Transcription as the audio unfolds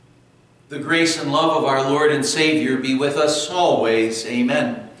The grace and love of our Lord and Savior be with us always.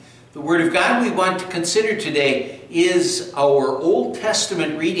 Amen. The Word of God we want to consider today is our Old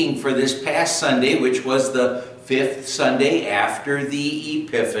Testament reading for this past Sunday, which was the fifth Sunday after the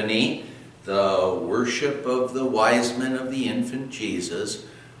Epiphany, the worship of the wise men of the infant Jesus.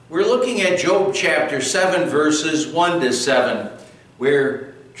 We're looking at Job chapter 7, verses 1 to 7,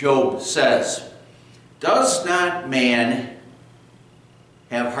 where Job says, "Does not man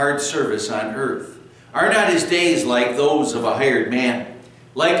have hard service on earth? Are not his days like those of a hired man?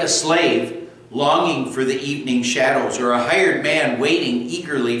 Like a slave longing for the evening shadows, or a hired man waiting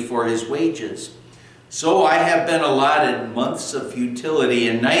eagerly for his wages? So I have been allotted months of futility,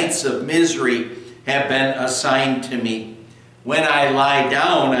 and nights of misery have been assigned to me. When I lie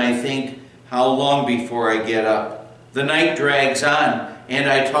down, I think, how long before I get up? The night drags on, and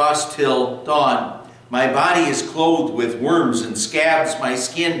I toss till dawn. My body is clothed with worms and scabs. My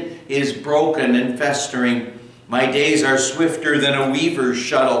skin is broken and festering. My days are swifter than a weaver's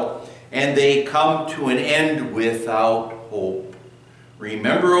shuttle, and they come to an end without hope.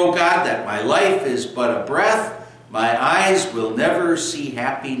 Remember, O God, that my life is but a breath. My eyes will never see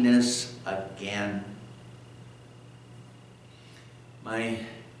happiness again." My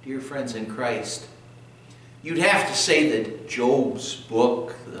dear friends in Christ, you'd have to say that Job's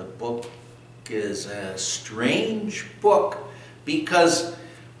book, the book is a strange book, because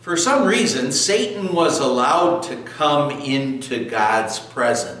for some reason Satan was allowed to come into God's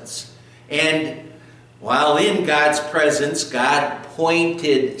presence. And while in God's presence, God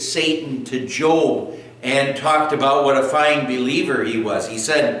pointed Satan to Job and talked about what a fine believer he was. He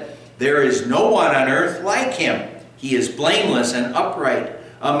said, "There is no one on earth like him. He is blameless and upright,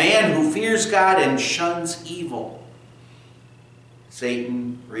 a man who fears God and shuns evil."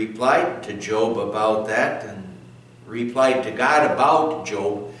 Satan replied to Job about that, and replied to God about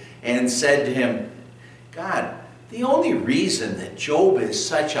Job, and said to him, "God, the only reason that Job is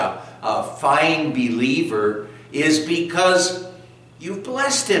such a fine believer is because you've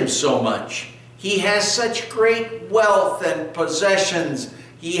blessed him so much. He has such great wealth and possessions.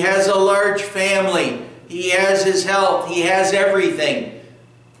 He has a large family. He has his health. He has everything."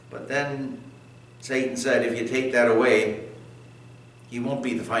 But then Satan said, if you take that away, he won't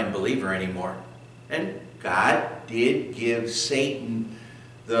be the fine believer anymore. And God did give Satan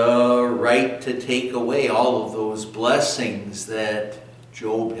the right to take away all of those blessings that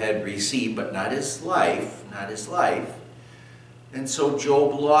Job had received, but not his life, And so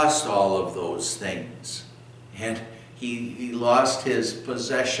Job lost all of those things. And he lost his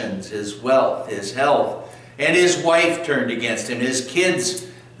possessions, his wealth, his health, and his wife turned against him. His kids,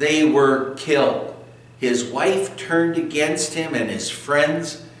 they were killed. His wife turned against him, and his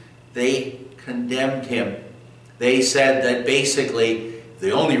friends, they condemned him. They said that basically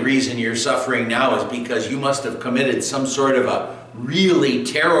the only reason you're suffering now is because you must have committed some sort of a really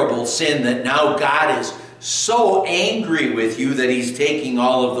terrible sin, that now God is so angry with you that he's taking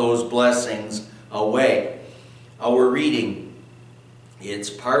all of those blessings away. Our reading, it's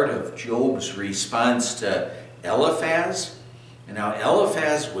part of Job's response to Eliphaz. And now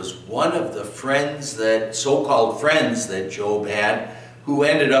Eliphaz was one of the friends, that so-called friends that Job had, who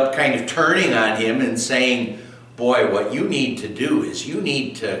ended up kind of turning on him and saying, "Boy, what you need to do is you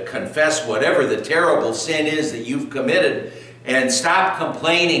need to confess whatever the terrible sin is that you've committed, and stop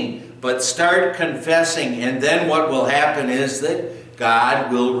complaining, but start confessing, and then what will happen is that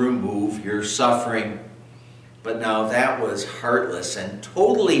God will remove your suffering." But now that was heartless and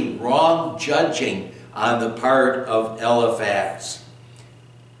totally wrong judging on the part of Eliphaz.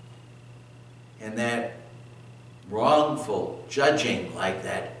 And that wrongful judging like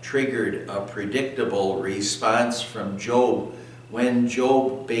that triggered a predictable response from Job, when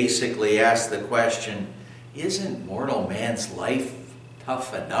Job basically asked the question, isn't mortal man's life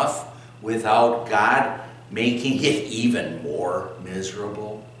tough enough without God making it even more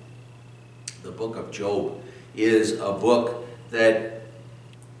miserable? The book of Job is a book that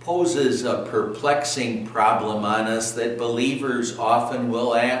poses a perplexing problem on us that believers often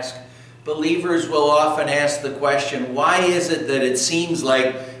will ask. Believers will often ask the question, why is it that it seems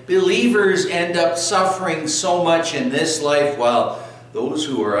like believers end up suffering so much in this life while those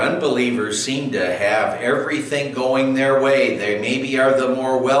who are unbelievers seem to have everything going their way? They maybe are the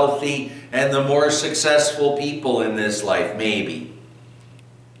more wealthy and the more successful people in this life, maybe.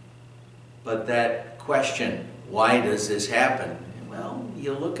 But that question, why does this happen? Well,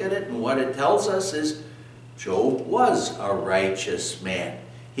 you look at it, and what it tells us is Job was a righteous man.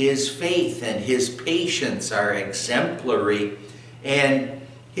 His faith and his patience are exemplary, and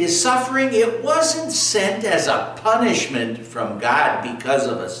his suffering, it wasn't sent as a punishment from God because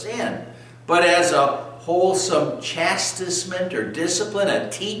of a sin, but as a wholesome chastisement or discipline, a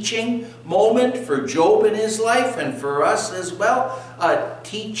teaching moment for Job in his life and for us as well, a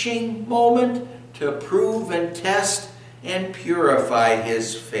teaching moment to prove and test and purify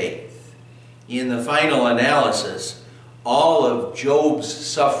his faith. In the final analysis, all of Job's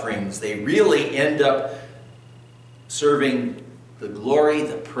sufferings, they really end up serving the glory,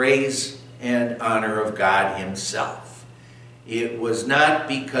 the praise, and honor of God himself. It was not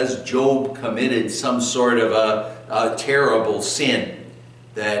because Job committed some sort of a terrible sin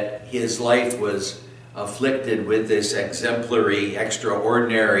that his life was afflicted with this exemplary,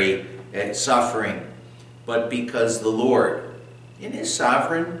 extraordinary suffering, but because the Lord, in his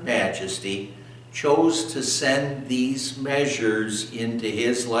sovereign majesty, chose to send these measures into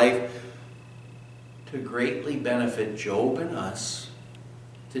his life to greatly benefit Job and us,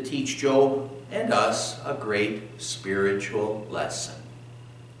 to teach Job and us a great spiritual lesson.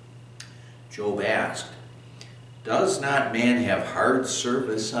 Job asked, "Does not man have hard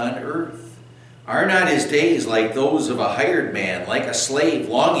service on earth? Are not his days like those of a hired man, like a slave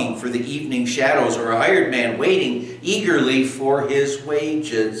longing for the evening shadows, or a hired man waiting eagerly for his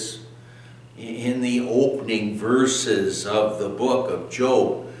wages?" In the opening verses of the book of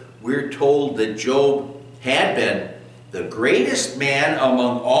Job, we're told that Job had been the greatest man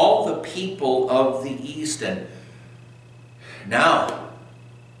among all the people of the East, and now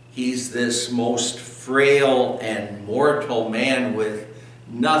he's this most frail and mortal man with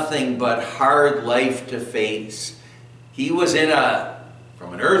nothing but hard life to face. He was in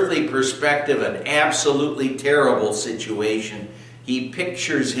from an earthly perspective, an absolutely terrible situation. He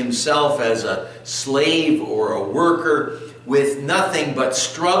pictures himself as a slave or a worker with nothing but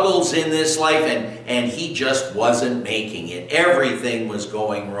struggles in this life, and he just wasn't making it. Everything was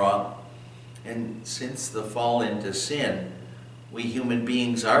going wrong. And since the fall into sin, we human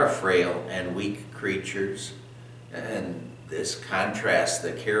beings are frail and weak creatures. And this contrast,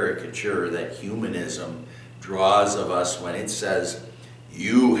 the caricature that humanism draws of us when it says,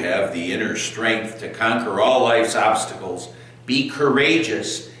 "You have the inner strength to conquer all life's obstacles. Be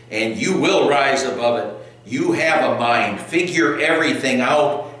courageous and you will rise above it. You have a mind. Figure everything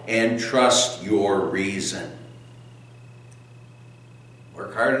out and trust your reason."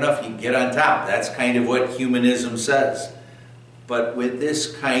 Work hard enough, you can get on top. That's kind of what humanism says. But with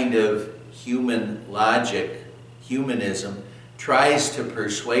this kind of human logic, humanism tries to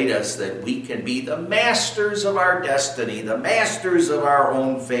persuade us that we can be the masters of our destiny, the masters of our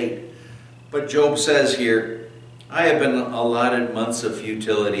own fate. But Job says here, "I have been allotted months of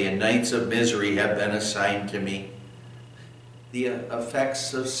futility, and nights of misery have been assigned to me." The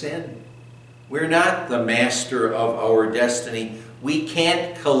effects of sin. We're not the master of our destiny. We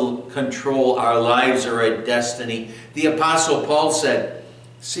can't control our lives or our destiny. The Apostle Paul said,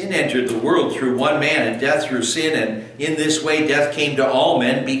 "Sin entered the world through one man, and death through sin, and in this way death came to all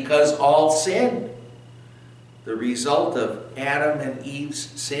men because all sinned." The result of Adam and Eve's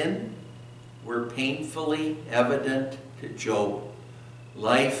sin were painfully evident to Job.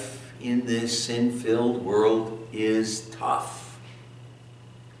 Life in this sin-filled world is tough.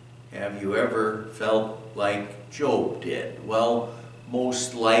 Have you ever felt like Job did? Well,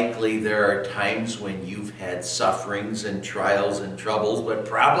 most likely there are times when you've had sufferings and trials and troubles, but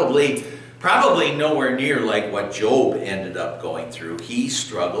probably nowhere near like what Job ended up going through. He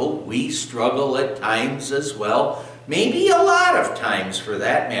struggled. We struggle at times as well. Maybe a lot of times for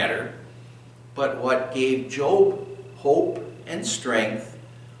that matter. But what gave Job hope and strength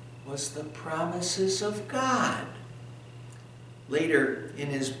was the promises of God. Later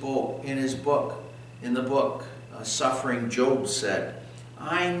in the book, Suffering Job said,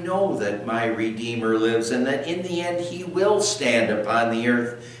 "I know that my Redeemer lives, and that in the end he will stand upon the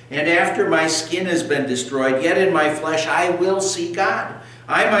earth. And after my skin has been destroyed, yet in my flesh I will see God.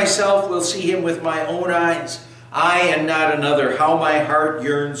 I myself will see him with my own eyes. I and not another, how my heart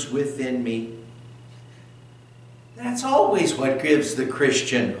yearns within me." That's always what gives the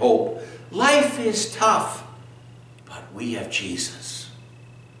Christian hope. Life is tough, but we have Jesus.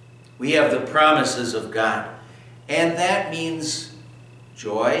 We have the promises of God. And that means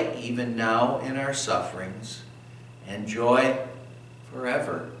joy even now in our sufferings, and joy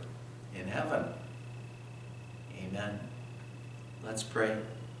forever in heaven. Amen. Let's pray.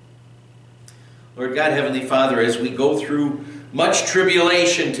 Lord God, Heavenly Father, as we go through much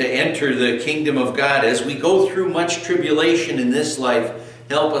tribulation to enter the kingdom of God, as we go through much tribulation in this life,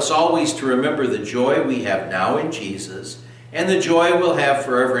 help us always to remember the joy we have now in Jesus and the joy we'll have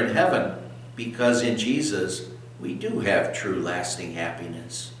forever in heaven, because in Jesus we do have true lasting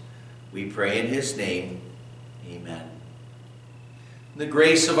happiness. We pray in his name. Amen. The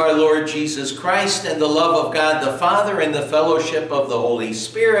grace of our Lord Jesus Christ and the love of God the Father and the fellowship of the Holy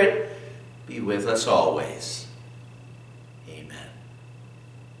Spirit be with us always. Amen.